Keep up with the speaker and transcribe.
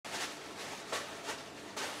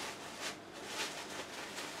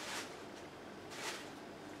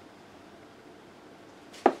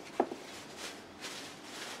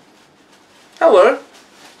Hello,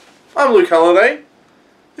 I'm Luke Halliday.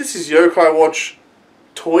 This is Yokai Watch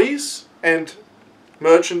toys and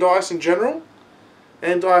merchandise in general,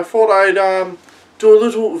 and I thought I'd do a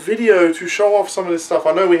little video to show off some of this stuff.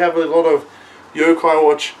 I know we have a lot of Yokai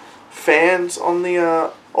Watch fans on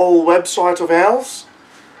the old website of ours,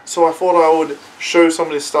 so I thought I would show some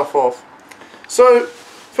of this stuff off. So,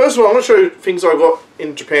 first of all, I'm going to show you things I got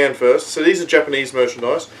in Japan first. So these are Japanese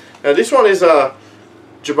merchandise. Now this one is a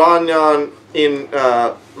Jibanyan in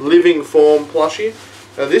living form plushie.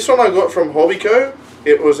 Now this one I got from Hobbyco.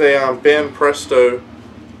 It was a Bam Presto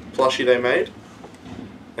plushie they made.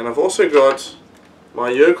 And I've also got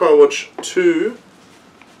my Yokai Watch 2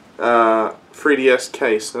 3DS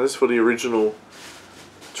case. Now this is for the original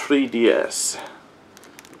 3DS.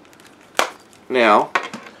 Now,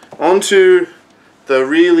 onto the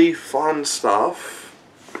really fun stuff.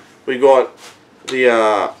 We got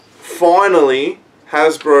the finally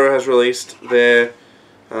Hasbro has released their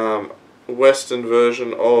Western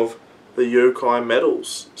version of the Yokai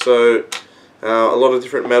medals. So a lot of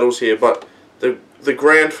different medals here, but the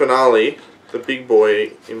grand finale, the big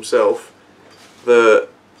boy himself, the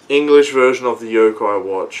English version of the Yokai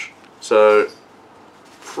Watch. So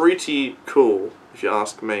pretty cool, if you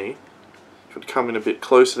ask me. If it come in a bit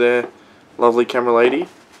closer there, lovely camera lady,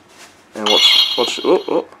 and watch.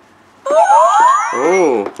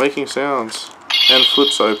 Oh, making sounds. And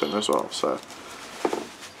flips open as well, so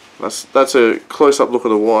that's a close-up look at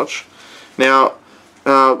the watch. Now,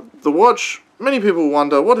 the watch, many people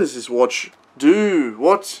wonder, what does this watch do?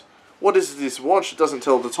 What is this watch? It doesn't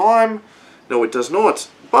tell the time. No, it does not.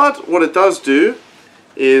 But what it does do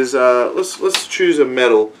is, let's choose a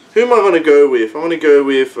medal. Who am I going to go with? I'm going to go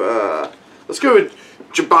with, let's go with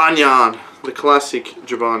Jibanyan, the classic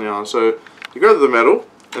Jibanyan. So you go to the medal,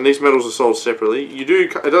 and these medals are sold separately.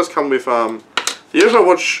 It does come with the Yokai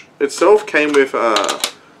Watch itself came with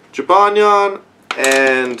Jibanyan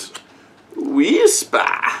and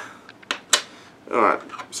Whisper. Alright,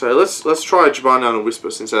 so let's try Jibanyan and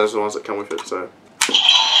Whisper since those are the ones that come with it. So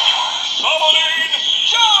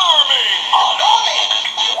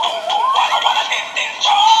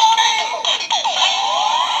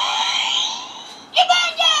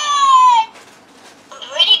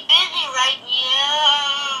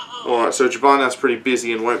Alright, so Jibanyan's pretty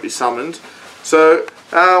busy and won't be summoned. So,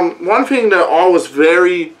 one thing that I was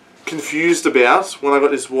very confused about when I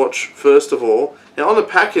got this watch, first of all, now on the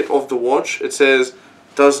packet of the watch it says,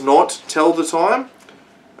 does not tell the time.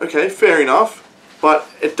 Okay, fair enough, but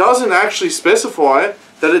it doesn't actually specify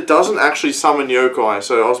that it doesn't actually summon yokai,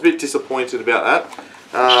 so I was a bit disappointed about that.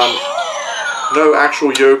 No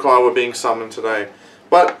actual yokai were being summoned today.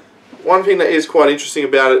 But one thing that is quite interesting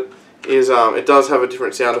about it is it does have a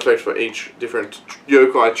different sound effect for each different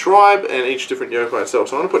yokai tribe and each different yokai itself.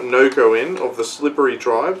 So I'm going to put Noko in, of the Slippery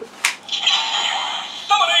tribe.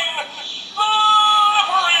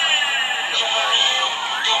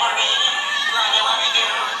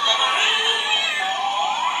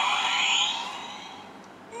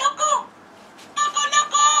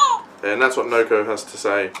 And that's what Noko has to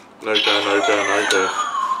say. Noko, Noko, Noko.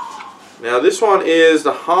 Now this one is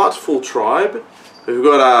the Heartful tribe. We've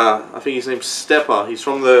got, I think his name's Stepper. He's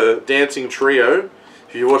from the Dancing Trio.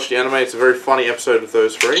 If you watch the anime, it's a very funny episode with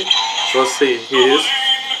those three. So let's see, here he is.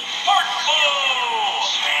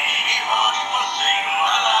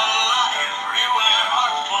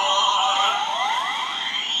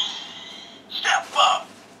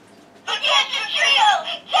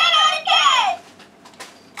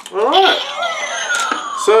 Alright.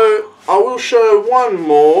 So, I will show one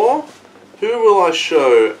more. Who will I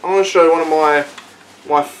show? I'm going to show one of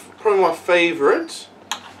probably my favourite,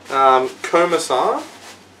 Koma-san.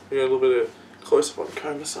 We got a little bit of close-up on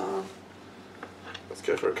Koma-san. Let's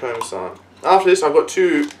go for a Koma-san. After this, I've got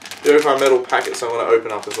two Yokai metal packets I'm going to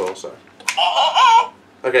open up as well. So,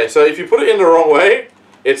 okay, so if you put it in the wrong way,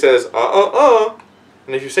 it says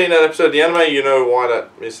and if you've seen that episode of the anime, you know why that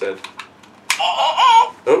is said.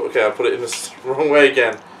 Oh, okay, I put it in the wrong way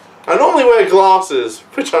again. I normally wear glasses,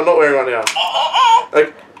 which I'm not wearing right now.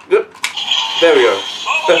 Okay, yep. There we go.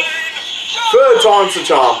 Third time's the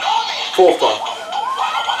charm. Fourth time.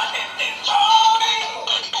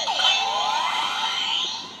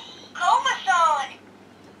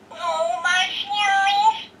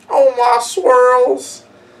 Oh my swirls!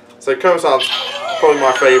 So Koma-san's probably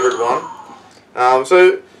my favourite one.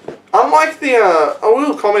 So unlike the, I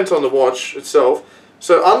will comment on the watch itself.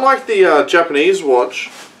 So unlike the Japanese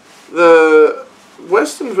watch, the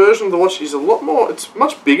Western version of the watch is a lot more, it's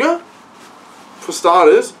much bigger, for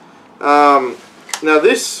starters. Now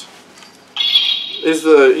this is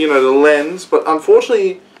the, the lens, but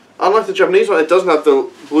unfortunately unlike the Japanese one, it doesn't have the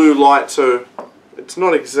blue light, so it's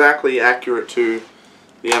not exactly accurate to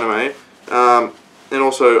the anime. And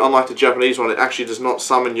also, unlike the Japanese one, it actually does not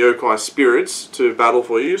summon yokai spirits to battle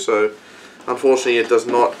for you, so unfortunately it does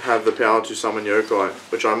not have the power to summon yokai,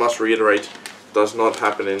 which I must reiterate does not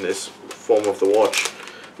happen in this form of the watch.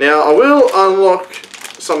 Now, I will unlock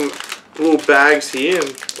some little bags here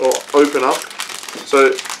or open up.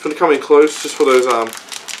 So, I'm going to come in close just for those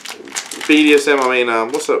BDSM, I mean,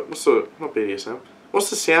 not BDSM. What's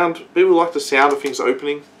the sound? People like the sound of things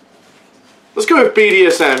opening. Let's go with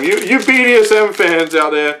BDSM. You BDSM fans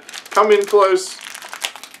out there, come in close.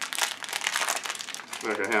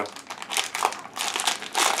 Okay, how?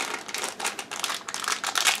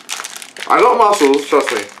 I got muscles,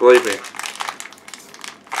 trust me, believe me.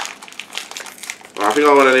 I think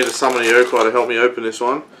I'm going to need to summon a yokai to help me open this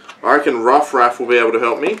one. I reckon Rough Raff will be able to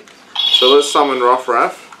help me. So let's summon Rough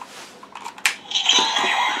Raff.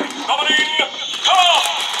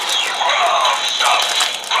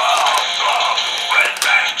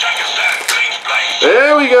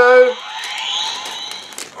 There we go.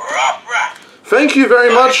 Thank you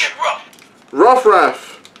very much, Rough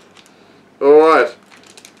Raff. Alright.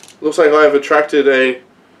 Looks like I have attracted a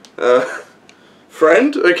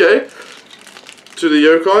friend, okay, to the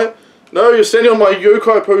yokai. No, you're standing on my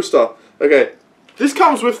yokai poster. Okay, this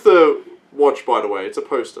comes with the watch, by the way. It's a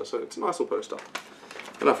poster, so it's a nice little poster.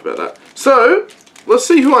 Enough about that. So, let's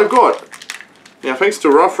see who I got. Now, thanks to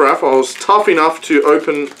Rough Raff, I was tough enough to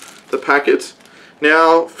open the packet.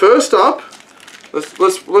 Now, first up,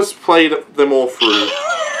 let's play them all through.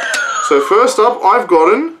 So first up, I've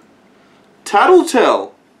gotten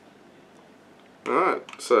Tattletale.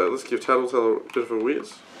 Alright, so let's give Tattletale a bit of a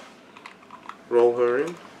whiz. Roll her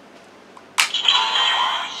in.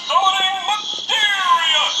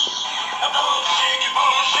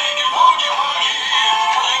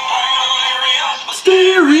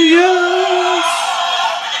 Mysterious!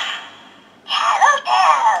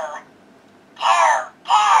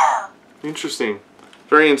 Interesting.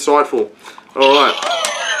 Very insightful. Alright.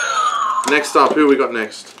 Next up, who we got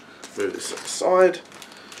next? Move this aside.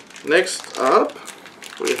 Next up,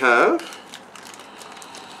 we have...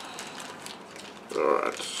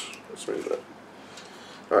 Alright. Let's move that.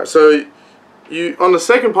 Alright, so you on the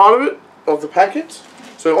second part of it, of the packet,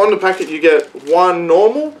 so on the packet you get one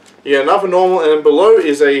normal, you get another normal, and then below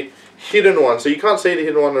is a hidden one. So you can't see the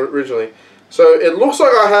hidden one originally. So it looks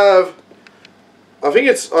like I have... I think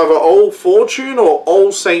it's either Old Fortune or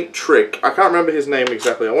Old Saint Trick. I can't remember his name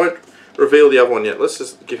exactly. I won't reveal the other one yet. Let's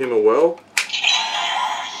just give him a whirl.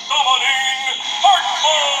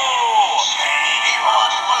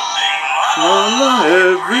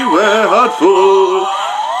 Everywhere heartful.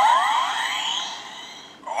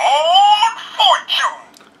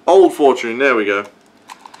 Old Fortune, there we go.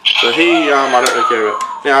 So he, I don't really care about.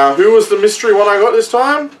 Now, who was the mystery one I got this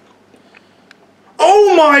time?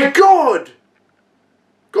 Oh my god!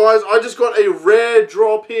 Guys, I just got a rare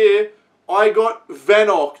drop here. I got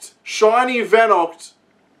Venoct. Shiny Venoct.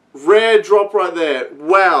 Rare drop right there.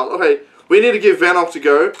 Wow. Okay, we need to give Venoct a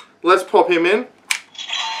go. Let's pop him in.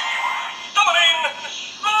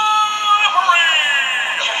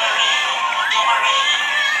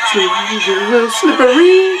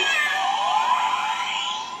 Slippery.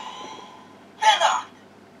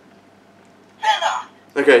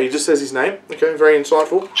 Okay, he just says his name. Okay, very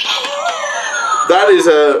insightful. That is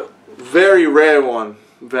a very rare one,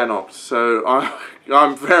 Venoct. So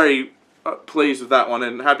I'm very pleased with that one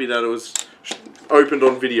and happy that it was opened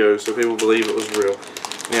on video so people believe it was real.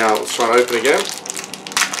 Now let's try and open again.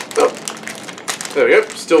 Oh, there we go.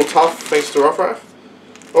 Still tough thanks to Rough Raff.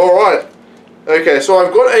 Alright. Okay, so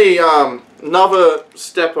I've got a another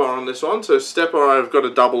stepper on this one. So stepper I've got a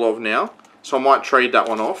double of now. So I might trade that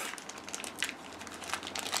one off.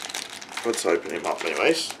 Let's open him up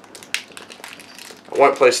anyways. I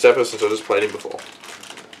won't play stepper since I just played him before.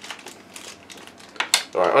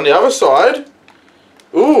 Alright, on the other side.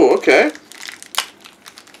 Ooh, okay.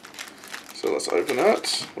 So let's open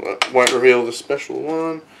that. Won't reveal the special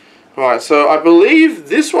one. Alright, so I believe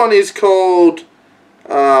this one is called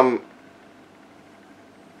Four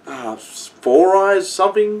Eyes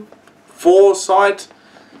something? Foresight?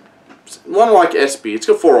 One like Espy. It's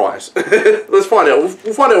got 4 eyes. Let's find out.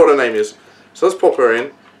 We'll find out what her name is. So let's pop her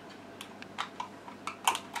in.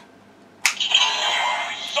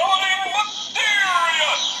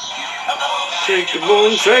 Shake the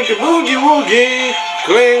boom, shake the boogie woogie,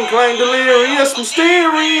 clang clang delirious,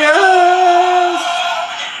 mysterious.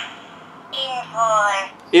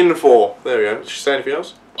 In 4. There we go. Did she say anything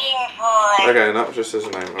else? Okay, no, just says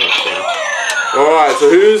a name. Alright, so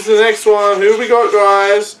who's the next one? Who we got,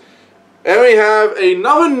 guys? And we have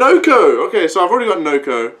another Noko. Okay, so I've already got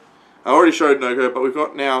Noko. I already showed Noko, but we've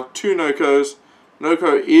got now 2 Nokos.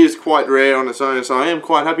 Noko is quite rare on its own, so I am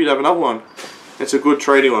quite happy to have another one. It's a good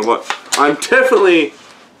trading one, but I'm definitely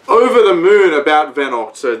over the moon about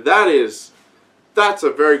Venoct, so that's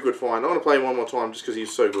a very good find. I want to play him one more time just because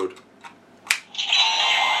he's so good.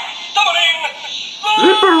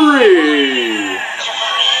 Slippery!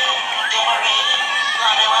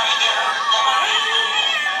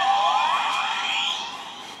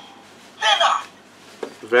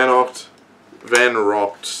 Venoct.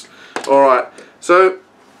 Venroct. Alright, so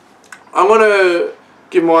I'm going to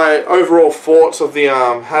give my overall thoughts of the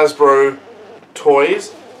Hasbro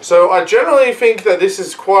toys. So I generally think that this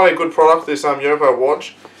is quite a good product, this Yoko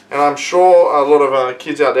watch, and I'm sure a lot of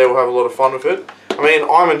kids out there will have a lot of fun with it. I mean,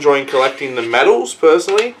 I'm enjoying collecting the medals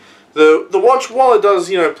personally. The watch, while it does,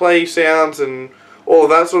 you know, play sounds and all of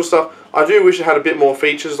that sort of stuff, I do wish it had a bit more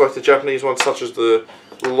features like the Japanese ones, such as the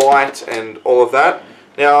light and all of that.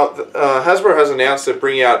 Now, Hasbro has announced they're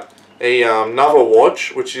bringing out another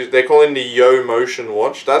watch, which is they're calling the Yo Motion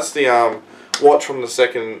watch. That's the watch from the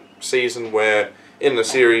second season where in the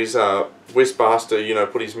series Whispermaster, you know,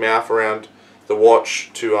 put his mouth around the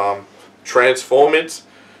watch to transform it.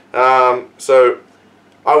 So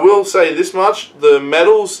I will say this much: the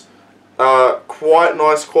medals are quite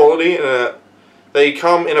nice quality, and they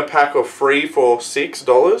come in a pack of 3 for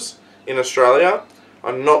 $6 in Australia.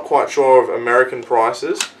 I'm not quite sure of American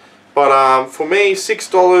prices, but for me,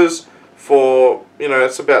 $6 for, you know,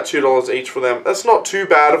 it's about $2 each for them. That's not too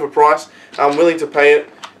bad of a price. I'm willing to pay it,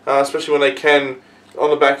 especially when they can. On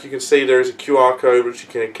the back you can see there is a QR code which you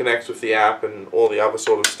can connect with the app and all the other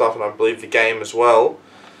sort of stuff, and I believe the game as well.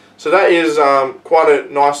 So that is quite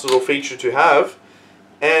a nice little feature to have,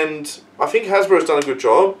 and I think Hasbro's done a good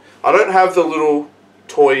job. I don't have the little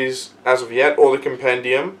toys as of yet, or the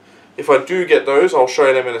compendium. If I do get those, I'll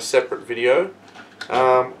show them in a separate video.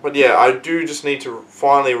 But yeah, I do just need to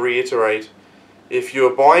finally reiterate, if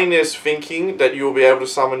you're buying this thinking that you'll be able to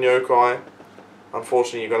summon yokai,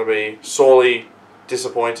 unfortunately you're going to be sorely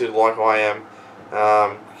disappointed like I am,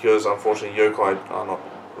 because unfortunately yokai are not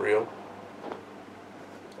real.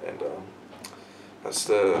 And that's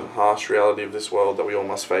the harsh reality of this world that we all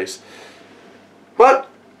must face. But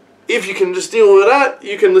if you can just deal with that,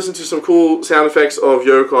 you can listen to some cool sound effects of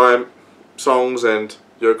yokai songs and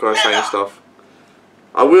yokai saying stuff.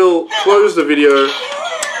 I will close the video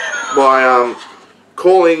by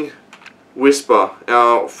calling Whisper,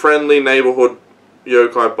 our friendly neighborhood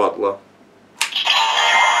yokai butler.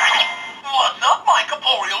 What's up, my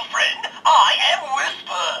corporeal friend? I am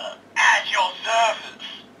Whisper, at your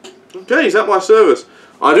service. Okay, he's at my service.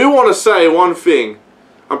 I do want to say one thing.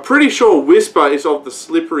 I'm pretty sure Whisper is of the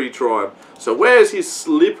Slippery tribe. So where's his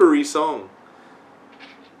Slippery song?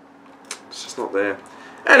 It's just not there.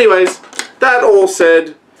 Anyways, that all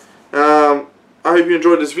said, I hope you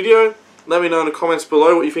enjoyed this video. Let me know in the comments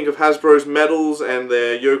below what you think of Hasbro's medals and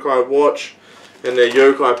their yokai watch and their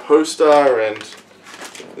yokai poster and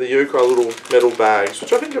the yokai little metal bags,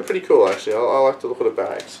 which I think are pretty cool actually. I like the look of the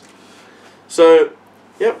bags. So,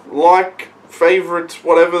 yep, like, favorite,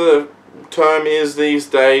 whatever the term is these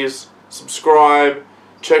days, subscribe,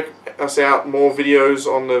 check us out, more videos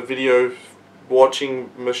on the video watching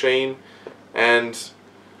machine, and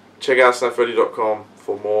check out snap30.com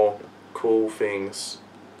for more cool things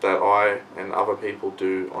that I and other people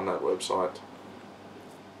do on that website.